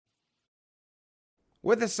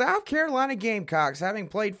With the South Carolina Gamecocks having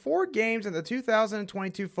played 4 games in the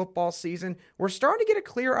 2022 football season, we're starting to get a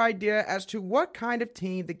clear idea as to what kind of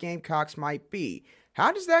team the Gamecocks might be.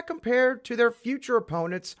 How does that compare to their future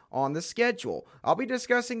opponents on the schedule? I'll be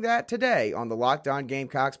discussing that today on the Locked On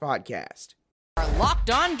Gamecocks podcast. Locked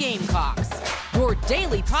On Gamecocks, your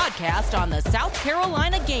daily podcast on the South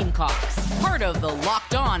Carolina Gamecocks, part of the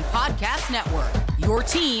Locked On Podcast Network, your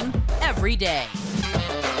team every day.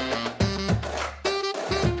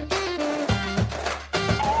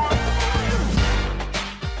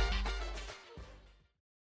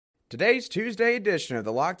 Today's Tuesday edition of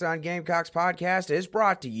the Locked On Gamecocks podcast is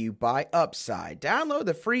brought to you by Upside. Download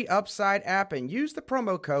the free Upside app and use the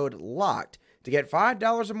promo code LOCKED to get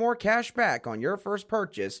 $5 or more cash back on your first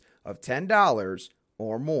purchase of $10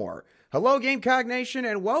 or more. Hello, Gamecock Nation,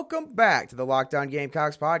 and welcome back to the Locked On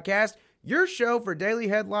Gamecocks podcast, your show for daily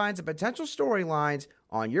headlines and potential storylines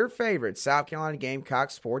on your favorite South Carolina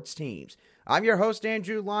Gamecocks sports teams. I'm your host,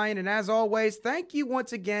 Andrew Lyon, and as always, thank you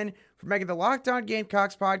once again for making the Locked On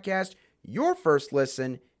Gamecocks podcast your first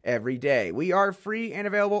listen every day. We are free and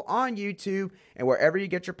available on YouTube and wherever you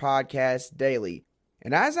get your podcasts daily.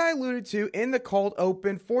 And as I alluded to in the cold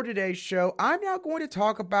open for today's show, I'm now going to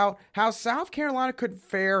talk about how South Carolina could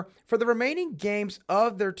fare for the remaining games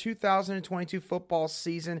of their 2022 football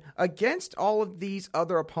season against all of these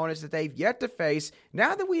other opponents that they've yet to face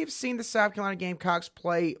now that we have seen the South Carolina Gamecocks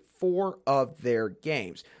play 4 of their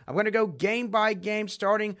games. I'm going to go game by game,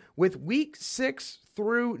 starting with week 6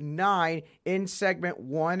 through 9 in segment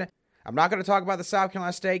 1. I'm not going to talk about the South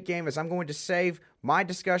Carolina State game as I'm going to save my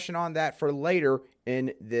discussion on that for later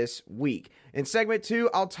in this week. In segment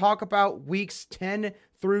 2, I'll talk about weeks 10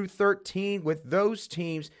 through 13 with those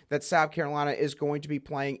teams that South Carolina is going to be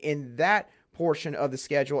playing in that portion of the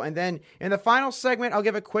schedule. And then in the final segment, I'll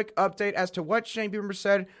give a quick update as to what Shane Beamer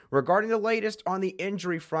said regarding the latest on the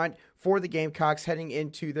injury front for the Gamecocks heading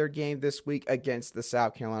into their game this week against the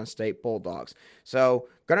South Carolina State Bulldogs. So,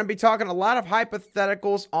 going to be talking a lot of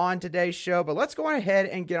hypotheticals on today's show, but let's go ahead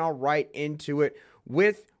and get on right into it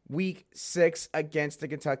with week 6 against the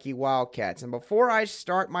Kentucky Wildcats. And before I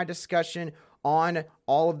start my discussion on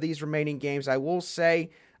all of these remaining games, I will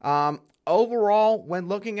say, overall, when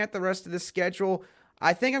looking at the rest of the schedule,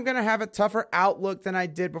 I think I'm going to have a tougher outlook than I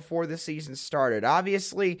did before the season started.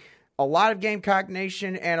 Obviously, a lot of Gamecock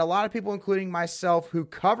Nation and a lot of people, including myself, who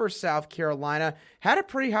cover South Carolina, had a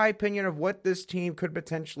pretty high opinion of what this team could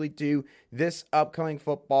potentially do this upcoming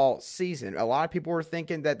football season. A lot of people were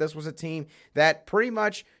thinking that this was a team that pretty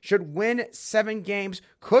much should win 7 games,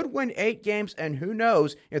 could win 8 games, and who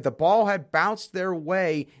knows, if the ball had bounced their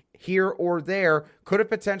way here or there, could have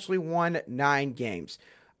potentially won 9 games.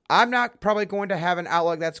 I'm not probably going to have an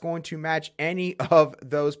outlook that's going to match any of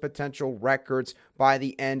those potential records by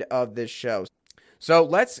the end of this show. So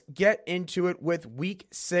let's get into it with week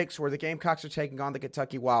 6, where the Gamecocks are taking on the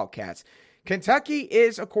Kentucky Wildcats. Kentucky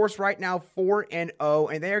is, of course, right now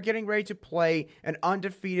 4-0, and they are getting ready to play an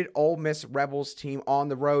undefeated Ole Miss Rebels team on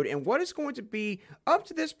the road in what is going to be, up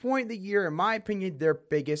to this point in the year, in my opinion, their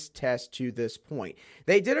biggest test to this point.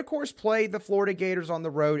 They did, of course, play the Florida Gators on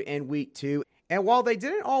the road in week 2. And while they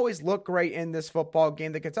didn't always look great in this football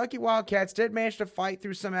game, the Kentucky Wildcats did manage to fight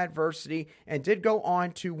through some adversity and did go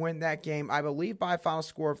on to win that game, I believe, by a final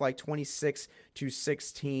score of like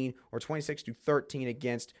 26-16 or 26-13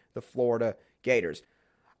 against the Florida Gators.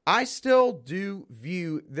 I still do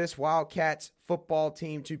view this Wildcats football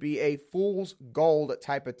team to be a fool's gold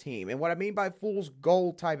type of team. And what I mean by fool's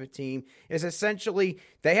gold type of team is essentially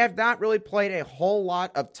they have not really played a whole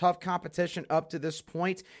lot of tough competition up to this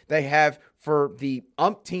point. They have, for the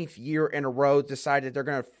umpteenth year in a row, decided they're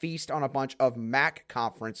going to feast on a bunch of MAC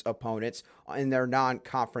conference opponents in their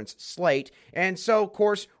non-conference slate. And so, of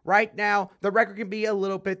course, right now, the record can be a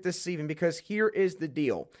little bit deceiving because here is the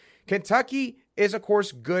deal. Kentucky is, of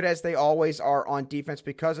course, good as they always are on defense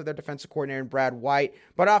because of their defensive coordinator, Brad White.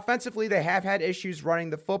 But offensively, they have had issues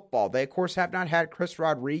running the football. They, of course, have not had Chris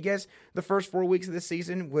Rodriguez the first 4 weeks of the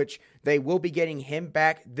season, which they will be getting him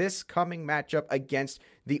back this coming matchup against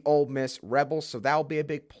the Ole Miss Rebels. So that will be a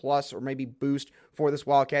big plus or maybe boost for this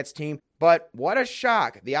Wildcats team. But what a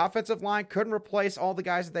shock. The offensive line couldn't replace all the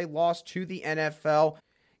guys that they lost to the NFL.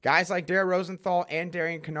 Guys like Dare Rosenthal and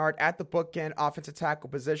Darian Kennard at the bookend offensive tackle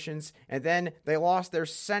positions. And then they lost their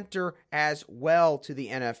center as well to the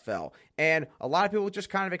NFL. And a lot of people just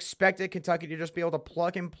kind of expected Kentucky to just be able to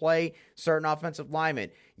plug and play certain offensive linemen.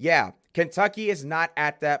 Yeah, Kentucky is not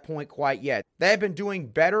at that point quite yet. They have been doing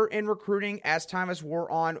better in recruiting as time has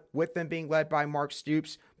wore on, with them being led by Mark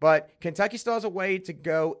Stoops, but Kentucky still has a way to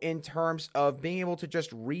go in terms of being able to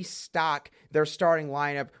just restock their starting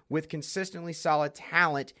lineup with consistently solid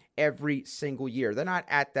talent every single year. They're not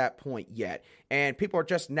at that point yet, and people are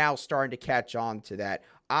just now starting to catch on to that.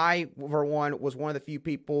 I, for one, was one of the few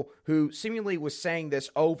people who seemingly was saying this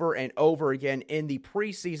over and over again in the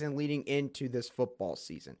preseason leading into this football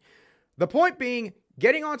season. The point being,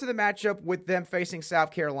 getting onto the matchup with them facing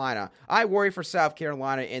South Carolina, I worry for South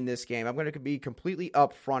Carolina in this game. I'm going to be completely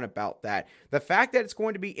upfront about that. The fact that it's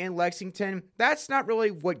going to be in Lexington, that's not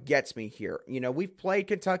really what gets me here. You know, we've played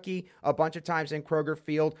Kentucky a bunch of times in Kroger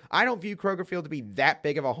Field. I don't view Kroger Field to be that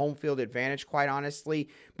big of a home field advantage, quite honestly.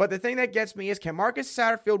 But the thing that gets me is, can Marcus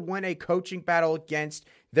Satterfield win a coaching battle against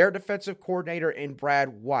their defensive coordinator in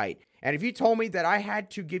Brad White? And if you told me that I had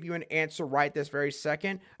to give you an answer right this very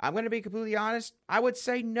second, I'm going to be completely honest, I would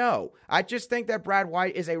say no. I just think that Brad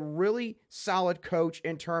White is a really solid coach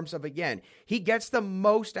in terms of, again, he gets the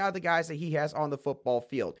most out of the guys that he has on the football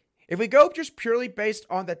field. If we go just purely based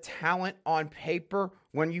on the talent on paper,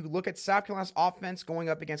 when you look at South Carolina's offense going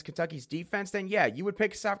up against Kentucky's defense, then yeah, you would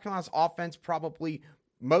pick South Carolina's offense probably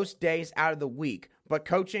most days out of the week. But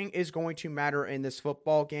coaching is going to matter in this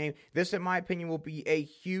football game. This, in my opinion, will be a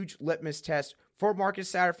huge litmus test for Marcus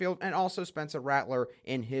Satterfield and also Spencer Rattler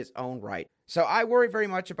in his own right. So I worry very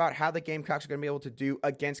much about how the Gamecocks are going to be able to do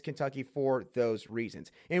against Kentucky for those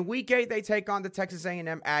reasons. In Week 8, they take on the Texas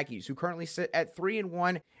A&M Aggies, who currently sit at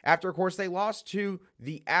 3-1 after, of course, they lost to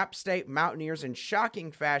the App State Mountaineers in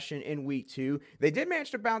shocking fashion in Week 2. They did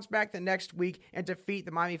manage to bounce back the next week and defeat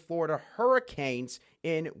the Miami, Florida Hurricanes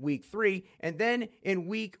in Week 3. And then in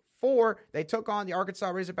Week 4, they took on the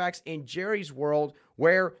Arkansas Razorbacks in Jerry's World,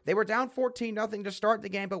 where they were down 14-0 to start the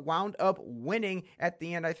game, but wound up winning at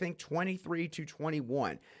the end, I think,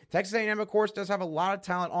 23-21. Texas A&M, of course, does have a lot of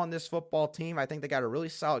talent on this football team. I think they got a really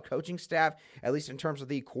solid coaching staff, at least in terms of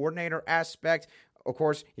the coordinator aspect. Of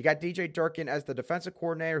course, you got DJ Durkin as the defensive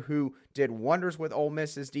coordinator, who did wonders with Ole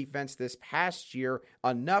Miss's defense this past year,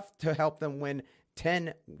 enough to help them win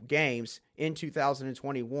 10 games in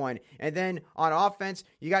 2021. And then on offense,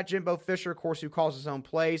 you got Jimbo Fisher, of course, who calls his own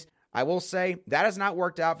plays. I will say that has not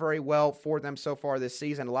worked out very well for them so far this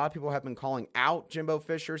season. A lot of people have been calling out Jimbo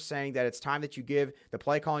Fisher, saying that it's time that you give the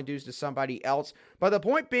play calling duties to somebody else. But the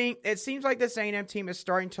point being, it seems like this A&M team is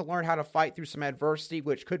starting to learn how to fight through some adversity,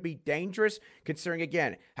 which could be dangerous considering,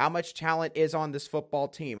 again, how much talent is on this football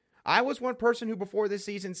team. I was one person who before this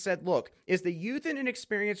season said, look, is the youth and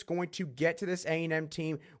inexperience going to get to this A&M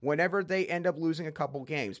team whenever they end up losing a couple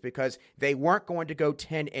games? Because they weren't going to go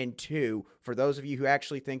 10-2. For those of you who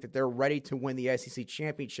actually think that they're ready to win the SEC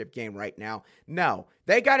championship game right now, no.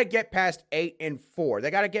 They got to get past 8-4. They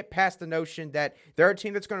got to get past the notion that they're a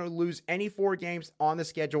team that's going to lose any 4 games on the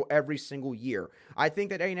schedule every single year. I think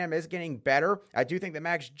that A&M is getting better. I do think that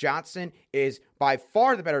Max Johnson is by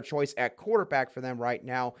far the better choice at quarterback for them right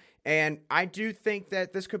now. And I do think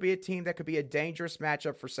that this could be a team that could be a dangerous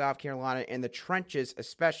matchup for South Carolina in the trenches,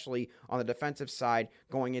 especially on the defensive side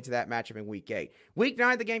going into that matchup in Week 8. Week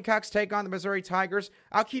 9, the Gamecocks take on the Missouri Tigers.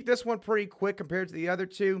 I'll keep this one pretty quick compared to the other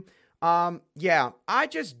two. I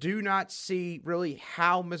just do not see really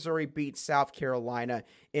how Missouri beats South Carolina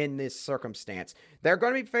in this circumstance. They're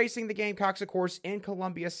going to be facing the Gamecocks, of course, in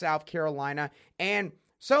Columbia, South Carolina, and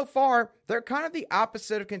so far, they're kind of the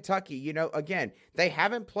opposite of Kentucky. You know, again, they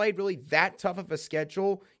haven't played really that tough of a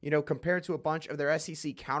schedule, you know, compared to a bunch of their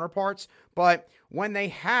SEC counterparts. But when they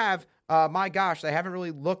have, my gosh, they haven't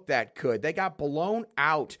really looked that good. They got blown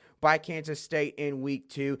out by Kansas State in Week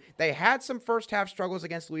 2. They had some first half struggles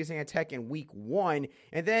against Louisiana Tech in Week 1.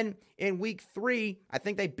 And then in Week 3, I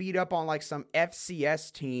think they beat up on like some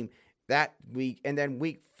FCS team that week. And then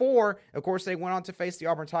Week 4, of course, they went on to face the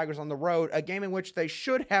Auburn Tigers on the road, a game in which they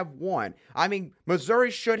should have won. I mean,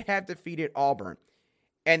 Missouri should have defeated Auburn,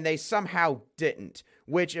 and they somehow didn't,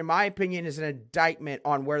 which in my opinion is an indictment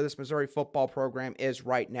on where this Missouri football program is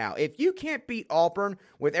right now. If you can't beat Auburn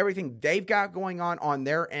with everything they've got going on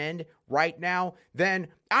their end right now, then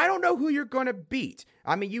I don't know who you're going to beat.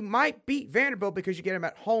 I mean, you might beat Vanderbilt because you get them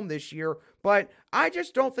at home this year, but I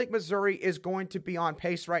just don't think Missouri is going to be on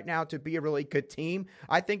pace right now to be a really good team.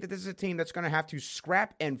 I think that this is a team that's going to have to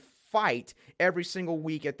scrap and fight every single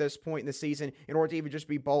week at this point in the season in order to even just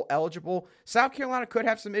be bowl eligible. South Carolina could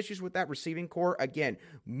have some issues with that receiving core. Again,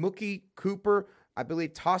 Mookie Cooper, I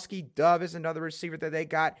believe Toski Dove is another receiver that they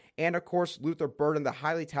got. And, of course, Luther Burden, the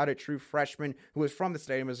highly touted true freshman who is from the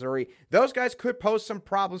state of Missouri. Those guys could pose some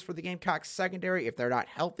problems for the Gamecocks secondary if they're not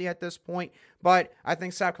healthy at this point. But I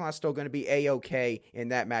think South Carolina's still going to be A-OK in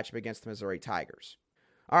that matchup against the Missouri Tigers.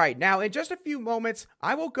 All right, now in just a few moments,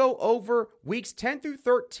 I will go over weeks 10 through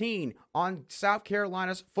 13 on South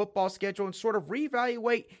Carolina's football schedule and sort of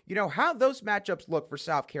reevaluate, how those matchups look for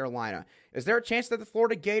South Carolina. Is there a chance that the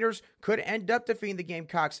Florida Gators could end up defeating the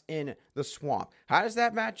Gamecocks in the Swamp? How does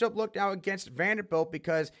that matchup look now against Vanderbilt?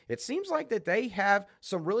 Because it seems like that they have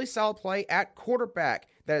some really solid play at quarterback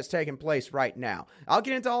that is taking place right now. I'll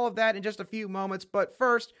get into all of that in just a few moments, but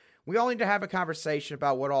first, we all need to have a conversation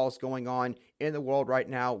about what all is going on in the world right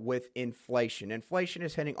now with inflation. Inflation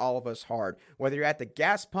is hitting all of us hard. Whether you're at the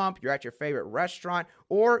gas pump, you're at your favorite restaurant,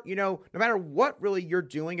 or, no matter what really you're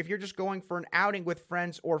doing, if you're just going for an outing with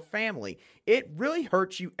friends or family, it really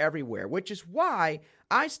hurts you everywhere, which is why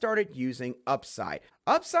I started using Upside.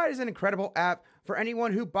 Upside is an incredible app for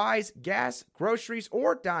anyone who buys gas, groceries,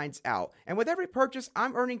 or dines out. And with every purchase,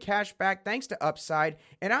 I'm earning cash back thanks to Upside,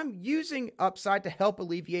 and I'm using Upside to help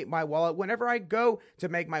alleviate my wallet whenever I go to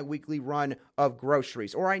make my weekly run of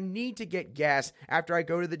groceries, or I need to get gas after I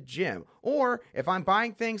go to the gym, or if I'm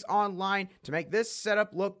buying things online to make this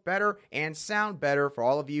setup look better and sound better for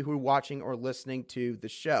all of you who are watching or listening to the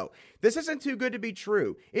show. This isn't too good to be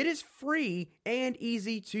true. It is free and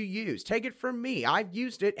easy to use. Take it from me. I've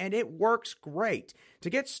used it and it works great. To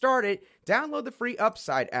get started, download the free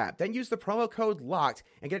Upside app, then use the promo code LOCKED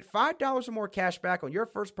and get $5 or more cash back on your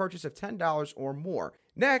first purchase of $10 or more.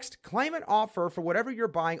 Next, claim an offer for whatever you're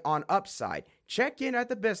buying on Upside. Check in at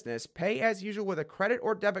the business, pay as usual with a credit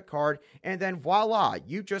or debit card, and then voila,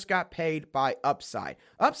 you just got paid by Upside.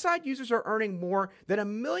 Upside users are earning more than $1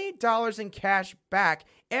 million in cash back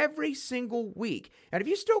every single week. And if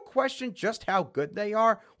you still question just how good they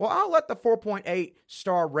are, well, I'll let the 4.8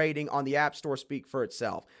 star rating on the App Store speak for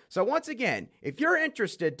itself. So once again, if you're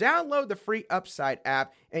interested, download the free Upside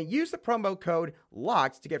app and use the promo code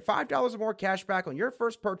LOCKED to get $5 or more cash back on your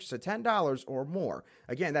first purchase of $10 or more.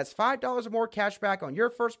 Again, that's $5 or more cash back on your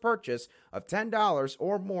first purchase of $10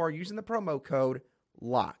 or more using the promo code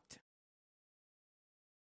LOCKED.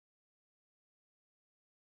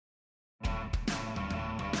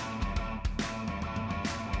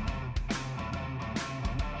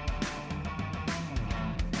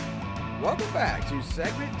 Welcome back to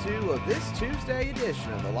segment 2 of this Tuesday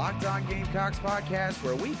edition of the Locked On Gamecocks podcast,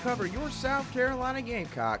 where we cover your South Carolina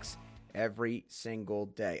Gamecocks every single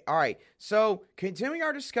day. All right, so continuing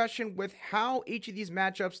our discussion with how each of these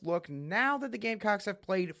matchups look now that the Gamecocks have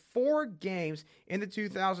played 4 games in the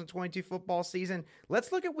 2022 football season,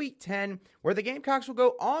 let's look at week 10, where the Gamecocks will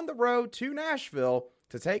go on the road to Nashville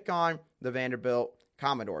to take on the Vanderbilt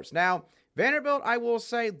Commodores. Now, Vanderbilt, I will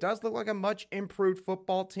say, does look like a much improved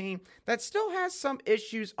football team that still has some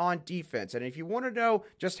issues on defense. And if you want to know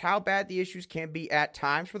just how bad the issues can be at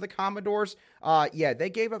times for the Commodores, they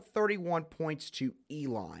gave up 31 points to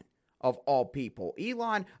Elon, of all people.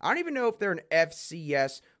 Elon, I don't even know if they're an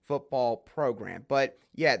FCS football program, but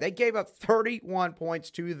yeah, they gave up 31 points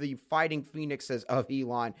to the Fighting Phoenixes of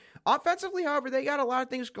Elon. Offensively, however, they got a lot of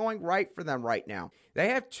things going right for them right now. They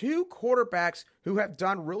have 2 quarterbacks who have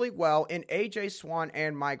done really well in AJ Swann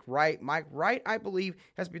and Mike Wright. Mike Wright, I believe,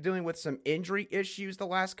 has been dealing with some injury issues the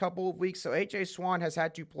last couple of weeks, so AJ Swann has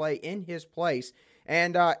had to play in his place.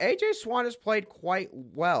 And AJ Swann has played quite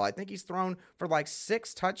well. I think he's thrown for like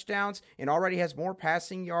 6 touchdowns and already has more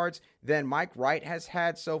passing yards than Mike Wright has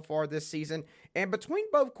had so far this season. And between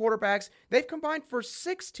both quarterbacks, they've combined for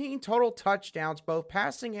 16 total touchdowns, both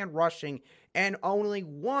passing and rushing, and only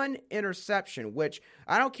 1 interception, which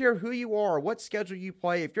I don't care who you are or what schedule you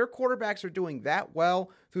play. If your quarterbacks are doing that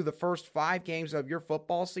well through the first 5 games of your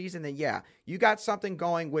football season, then yeah, you got something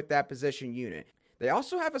going with that position unit. They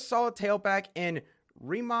also have a solid tailback in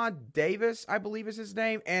Remond Davis, I believe is his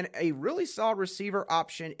name, and a really solid receiver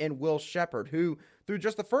option in Will Shepard, who through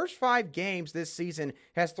just the first 5 games this season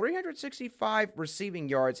has 365 receiving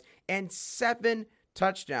yards and 7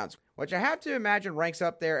 touchdowns, which I have to imagine ranks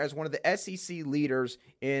up there as one of the SEC leaders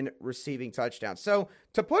in receiving touchdowns. So,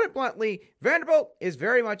 to put it bluntly, Vanderbilt is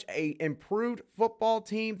very much an improved football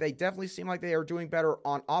team. They definitely seem like they are doing better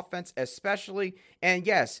on offense, especially. And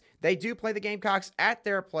yes, they do play the Gamecocks at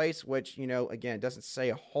their place, which, again, doesn't say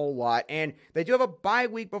a whole lot. And they do have a bye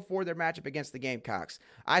week before their matchup against the Gamecocks.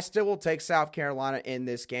 I still will take South Carolina in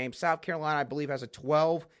this game. South Carolina, I believe, has a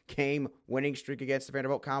 12-game winning streak against the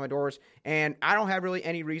Vanderbilt Commodores. And I don't have really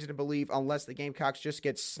any reason to believe, unless the Gamecocks just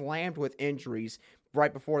get slammed with injuries,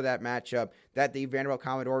 right before that matchup that the Vanderbilt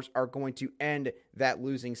Commodores are going to end that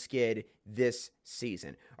losing skid this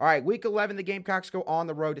season. All right, Week 11, the Gamecocks go on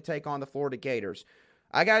the road to take on the Florida Gators.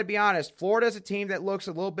 I got to be honest, Florida is a team that looks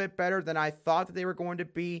a little bit better than I thought that they were going to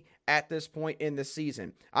be at this point in the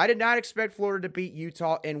season. I did not expect Florida to beat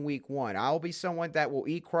Utah in Week 1. I will be someone that will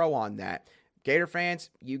eat crow on that. Gator fans,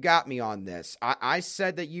 you got me on this. I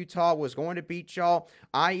said that Utah was going to beat y'all.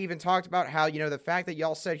 I even talked about how, the fact that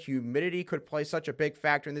y'all said humidity could play such a big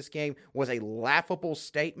factor in this game was a laughable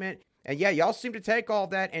statement. And yeah, y'all seem to take all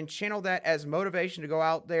that and channel that as motivation to go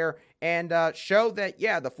out there and show that,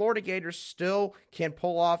 the Florida Gators still can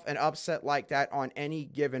pull off an upset like that on any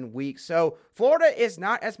given week. So Florida is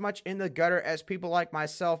not as much in the gutter as people like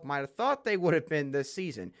myself might have thought they would have been this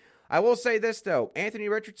season. I will say this, though. Anthony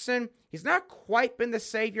Richardson, he's not quite been the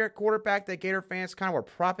savior at quarterback that Gator fans kind of were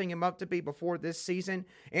propping him up to be before this season.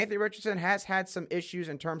 Anthony Richardson has had some issues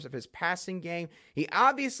in terms of his passing game. He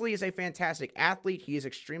obviously is a fantastic athlete. He is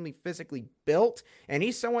extremely physically built, and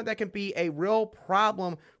he's someone that can be a real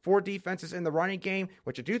problem for defenses in the running game,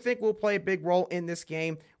 which I do think will play a big role in this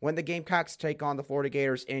game when the Gamecocks take on the Florida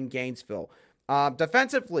Gators in Gainesville.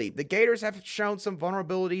 Defensively, the Gators have shown some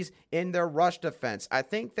vulnerabilities in their rush defense. I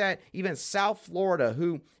think that even South Florida,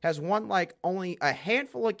 who has won only a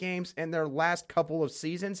handful of games in their last couple of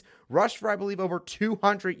seasons, rushed for, I believe, over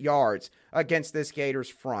 200 yards against this Gators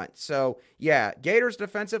front. So, Gators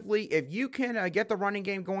defensively, if you can get the running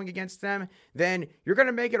game going against them, then you're going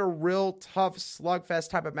to make it a real tough slugfest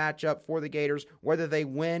type of matchup for the Gators, whether they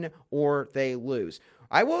win or they lose.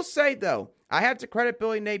 I will say, though, I have to credit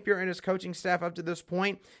Billy Napier and his coaching staff up to this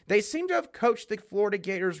point. They seem to have coached the Florida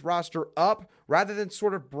Gators roster up rather than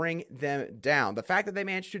sort of bring them down. The fact that they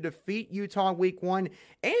managed to defeat Utah in Week 1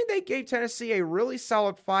 and they gave Tennessee a really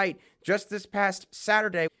solid fight just this past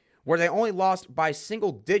Saturday, where they only lost by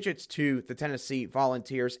single digits to the Tennessee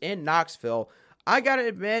Volunteers in Knoxville. I got to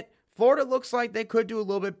admit, Florida looks like they could do a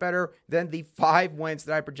little bit better than the 5 wins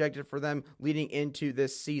that I projected for them leading into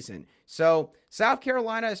this season. So, South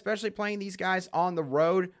Carolina, especially playing these guys on the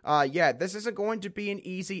road, this isn't going to be an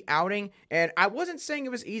easy outing. And I wasn't saying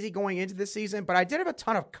it was easy going into the season, but I did have a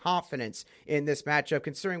ton of confidence in this matchup,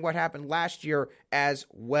 considering what happened last year as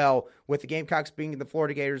well, with the Gamecocks being the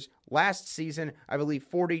Florida Gators last season, I believe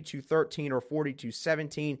 40-13 or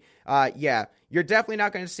 40-17. You're definitely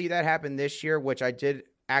not going to see that happen this year, which I did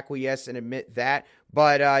acquiesce and admit that.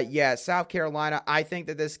 But South Carolina, I think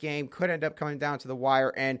that this game could end up coming down to the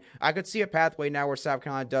wire, and I could see a pathway now where South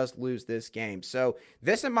Carolina does lose this game. So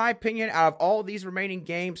this, in my opinion, out of all of these remaining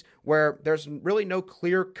games where there's really no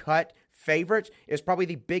clear-cut favorite, is probably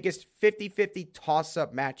the biggest 50-50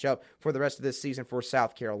 toss-up matchup for the rest of this season for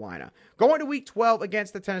South Carolina. Going to Week 12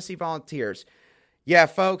 against the Tennessee Volunteers. Yeah,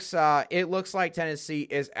 folks, it looks like Tennessee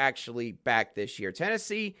is actually back this year.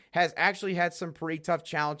 Tennessee has actually had some pretty tough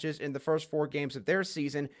challenges in the first 4 games of their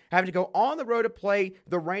season, having to go on the road to play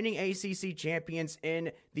the reigning ACC champions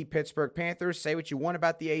in the Pittsburgh Panthers. Say what you want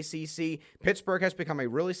about the ACC. Pittsburgh has become a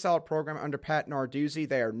really solid program under Pat Narduzzi.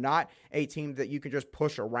 They are not a team that you can just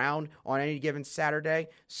push around on any given Saturday.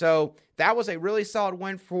 So that was a really solid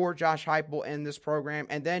win for Josh Heupel in this program.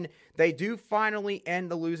 And then they do finally end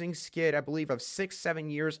the losing skid, I believe, of 6-7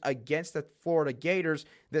 years against the Florida Gators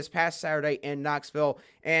this past Saturday in Knoxville.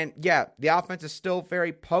 And the offense is still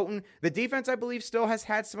very potent. The defense, I believe, still has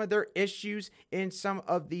had some of their issues in some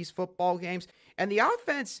of these football games. And the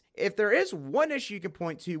offense, if there is one issue you can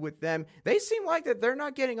point to with them, they seem like that they're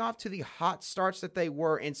not getting off to the hot starts that they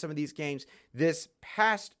were in some of these games this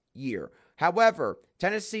past year. However,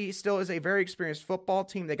 Tennessee still is a very experienced football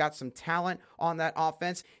team. They got some talent on that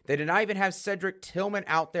offense. They did not even have Cedric Tillman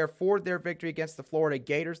out there for their victory against the Florida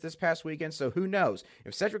Gators this past weekend. So who knows?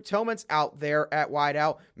 If Cedric Tillman's out there at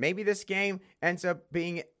wideout, maybe this game ends up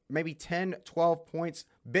being maybe 10, 12 points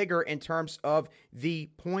bigger in terms of the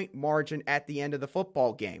point margin at the end of the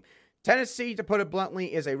football game. Tennessee, to put it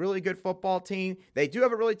bluntly, is a really good football team. They do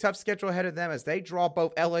have a really tough schedule ahead of them as they draw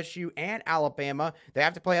both LSU and Alabama. They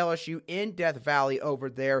have to play LSU in Death Valley over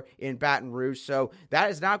there in Baton Rouge. So that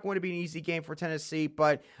is not going to be an easy game for Tennessee,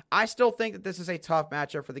 but I still think that this is a tough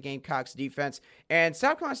matchup for the Gamecocks defense. And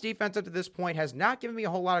South Carolina's defense up to this point has not given me a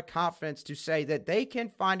whole lot of confidence to say that they can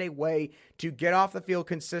find a way to get off the field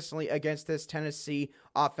consistently against this Tennessee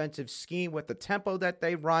offensive scheme with the tempo that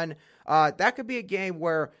they run. That could be a game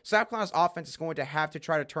where South Carolina's offense is going to have to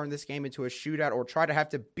try to turn this game into a shootout or try to have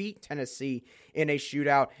to beat Tennessee in a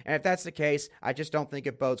shootout. And if that's the case, I just don't think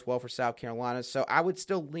it bodes well for South Carolina. So I would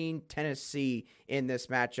still lean Tennessee in this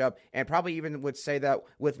matchup and probably even would say that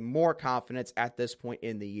with more confidence at this point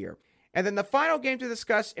in the year. And then the final game to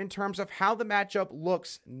discuss in terms of how the matchup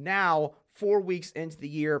looks now 4 weeks into the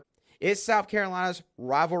year is South Carolina's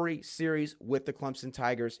rivalry series with the Clemson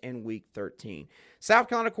Tigers in Week 13. South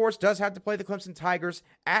Carolina, of course, does have to play the Clemson Tigers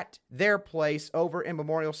at their place over in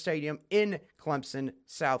Memorial Stadium in Clemson,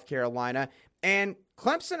 South Carolina. And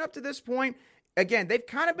Clemson, up to this point, again, they've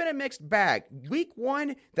kind of been a mixed bag. Week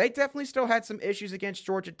 1, they definitely still had some issues against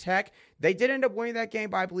Georgia Tech. They did end up winning that game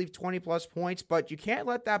by, I believe, 20-plus points, but you can't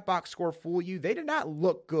let that box score fool you. They did not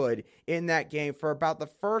look good in that game for about the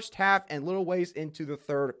first half and little ways into the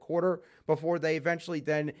third quarter before they eventually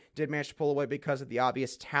then did manage to pull away because of the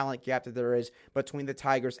obvious talent gap that there is between the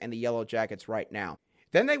Tigers and the Yellow Jackets right now.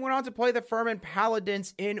 Then they went on to play the Furman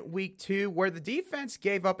Paladins in Week 2, where the defense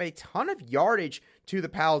gave up a ton of yardage to the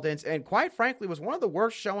Paladins, and quite frankly was one of the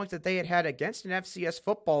worst showings that they had had against an FCS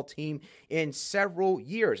football team in several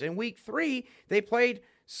years. In Week 3, they played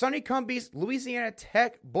Sonny Cumbie's Louisiana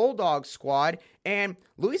Tech Bulldogs squad, and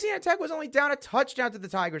Louisiana Tech was only down a touchdown to the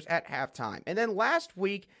Tigers at halftime. And then last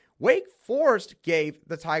week, Wake Forest gave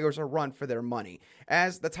the Tigers a run for their money,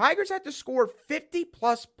 as the Tigers had to score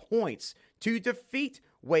 50-plus points to defeat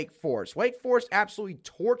Wake Forest. Wake Forest absolutely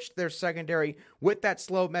torched their secondary with that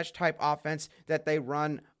slow mesh type offense that they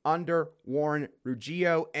run under Warren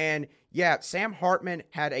Ruggiero. And yeah, Sam Hartman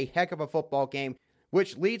had a heck of a football game,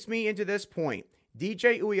 which leads me into this point.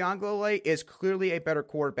 DJ Uiagalelei is clearly a better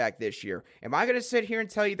quarterback this year. Am I going to sit here and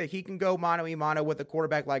tell you that he can go mano-a-mano with a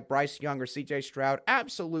quarterback like Bryce Young or CJ Stroud?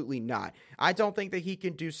 Absolutely not. I don't think that he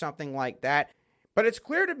can do something like that. But it's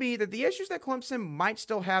clear to me that the issues that Clemson might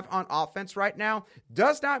still have on offense right now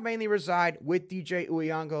does not mainly reside with DJ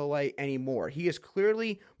Uiagalelei anymore. He is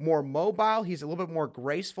clearly more mobile. He's a little bit more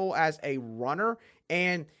graceful as a runner,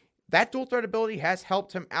 and that dual threat ability has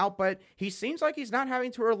helped him out, but he seems like he's not having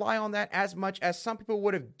to rely on that as much as some people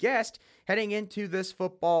would have guessed heading into this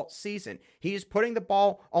football season. He is putting the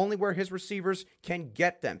ball only where his receivers can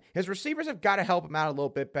get them. His receivers have got to help him out a little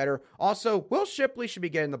bit better. Also, Will Shipley should be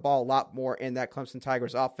getting the ball a lot more in that Clemson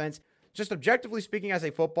Tigers offense. Just objectively speaking, as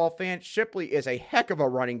a football fan, Shipley is a heck of a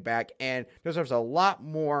running back and deserves a lot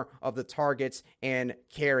more of the targets and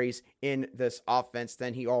carries in this offense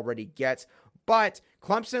than he already gets. But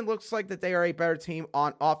Clemson looks like that they are a better team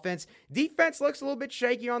on offense. Defense looks a little bit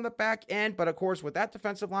shaky on the back end, but of course, with that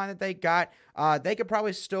defensive line that they got, they could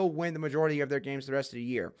probably still win the majority of their games the rest of the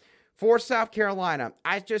year. For South Carolina,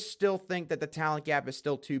 I just still think that the talent gap is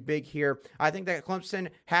still too big here. I think that Clemson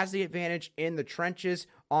has the advantage in the trenches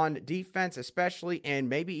on defense, especially, and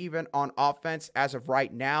maybe even on offense as of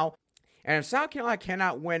right now. And if South Carolina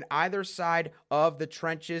cannot win either side of the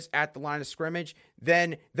trenches at the line of scrimmage,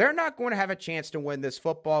 then they're not going to have a chance to win this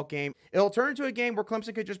football game. It'll turn into a game where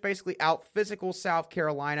Clemson could just basically out-physical South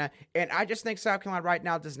Carolina, and I just think South Carolina right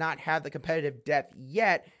now does not have the competitive depth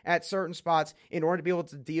yet at certain spots in order to be able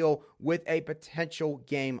to deal with a potential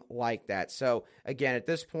game like that. So, again, at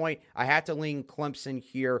this point, I have to lean Clemson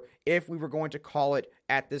here if we were going to call it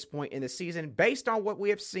at this point in the season based on what we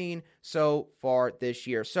have seen so far this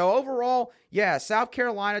year. So, overall, yeah, South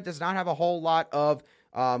Carolina does not have a whole lot of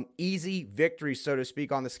easy victories, so to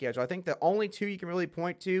speak, on the schedule. I think the only two you can really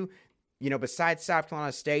point to, besides South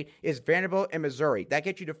Carolina State, is Vanderbilt and Missouri. That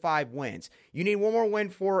gets you to 5 wins. You need one more win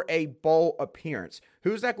for a bowl appearance.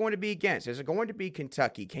 Who's that going to be against? Is it going to be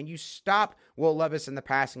Kentucky? Can you stop Will Levis in the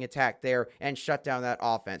passing attack there and shut down that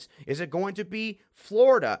offense? Is it going to be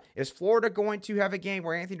Florida? Is Florida going to have a game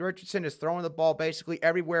where Anthony Richardson is throwing the ball basically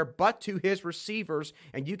everywhere but to his receivers,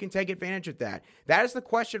 and you can take advantage of that? That is the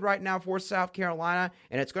question right now for South Carolina,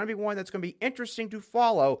 and it's going to be one that's going to be interesting to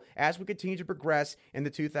follow as we continue to progress in the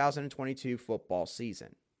 2022 football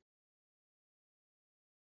season.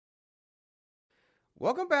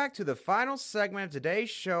 Welcome back to the final segment of today's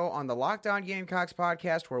show on the Locked On Gamecocks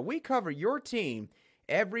podcast, where we cover your team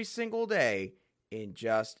every single day in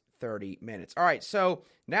just 30 minutes. All right, so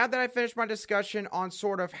now that I finished my discussion on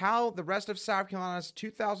sort of how the rest of South Carolina's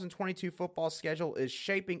 2022 football schedule is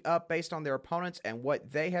shaping up based on their opponents and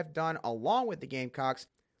what they have done along with the Gamecocks,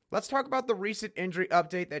 let's talk about the recent injury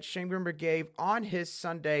update that Shane Beamer gave on his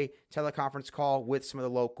Sunday teleconference call with some of the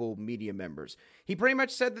local media members. He pretty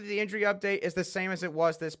much said that the injury update is the same as it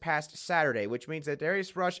was this past Saturday, which means that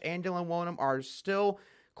Darius Rush and Dylan Wonnum are still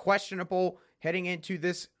questionable heading into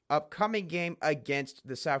this upcoming game against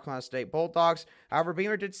the South Carolina State Bulldogs. However,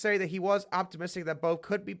 Beamer did say that he was optimistic that both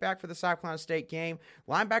could be back for the South Carolina State game.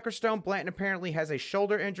 Linebacker Stone Blanton apparently has a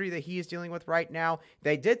shoulder injury that he is dealing with right now.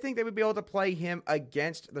 They did think they would be able to play him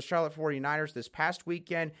against the Charlotte 49ers this past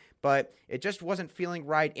weekend, but it just wasn't feeling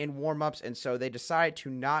right in warmups, and so they decided to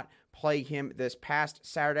not play him this past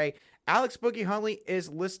Saturday. Alex Boogie Huntley is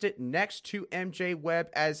listed next to MJ Webb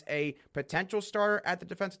as a potential starter at the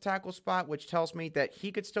defensive tackle spot, which tells me that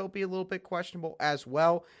he could still be a little bit questionable as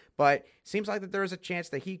well. But seems like that there is a chance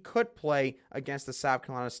that he could play against the South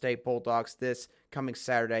Carolina State Bulldogs this coming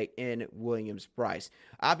Saturday in Williams-Brice.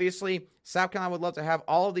 Obviously, South Carolina would love to have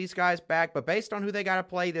all of these guys back, but based on who they got to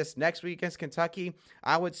play this next week against Kentucky,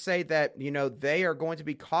 I would say that, they are going to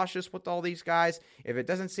be cautious with all these guys. If it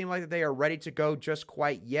doesn't seem like that they are ready to go just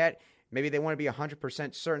quite yet, maybe they want to be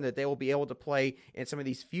 100% certain that they will be able to play in some of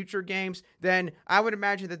these future games, then I would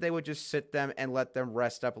imagine that they would just sit them and let them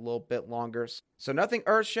rest up a little bit longer. So nothing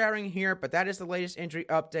earth-shattering here, but that is the latest injury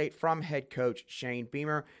update from head coach Shane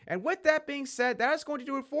Beamer. And with that being said, that is going to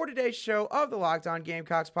do it for today's show of the Locked On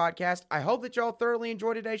Gamecocks podcast. I hope that y'all thoroughly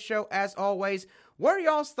enjoyed today's show as always. What are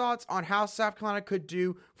y'all's thoughts on how South Carolina could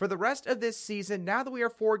do for the rest of this season now that we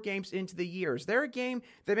are 4 games into the year? Is there a game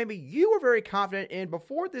that maybe you were very confident in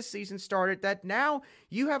before this season started that now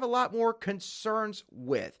you have a lot more concerns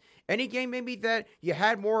with? Any game maybe that you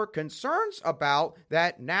had more concerns about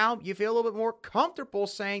that now you feel a little bit more comfortable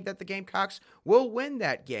saying that the Gamecocks will win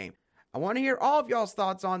that game? I want to hear all of y'all's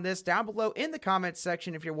thoughts on this down below in the comments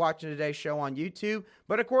section if you're watching today's show on YouTube.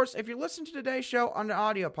 But of course, if you're listening to today's show on the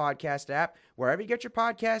audio podcast app, wherever you get your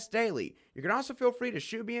podcasts daily, you can also feel free to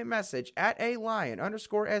shoot me a message at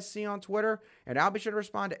 @alion_SC on Twitter, and I'll be sure to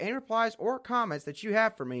respond to any replies or comments that you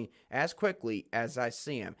have for me as quickly as I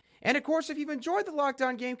see them. And of course, if you've enjoyed the Locked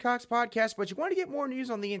On Gamecocks podcast, but you want to get more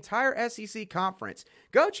news on the entire SEC conference,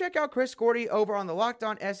 go check out Chris Gordy over on the Locked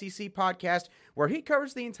On SEC podcast, where he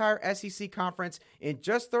covers the entire SEC conference in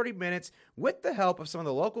just 30 minutes with the help of some of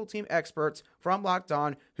the local team experts from Locked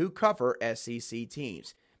On who cover SEC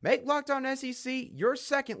teams. Make Locked On SEC your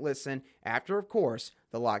second listen after, of course,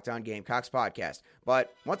 the Locked On Gamecocks podcast.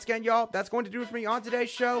 But once again, y'all, that's going to do it for me on today's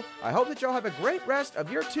show. I hope that y'all have a great rest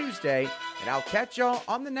of your Tuesday, and I'll catch y'all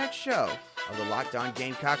on the next show of the Locked On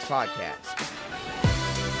Gamecocks podcast.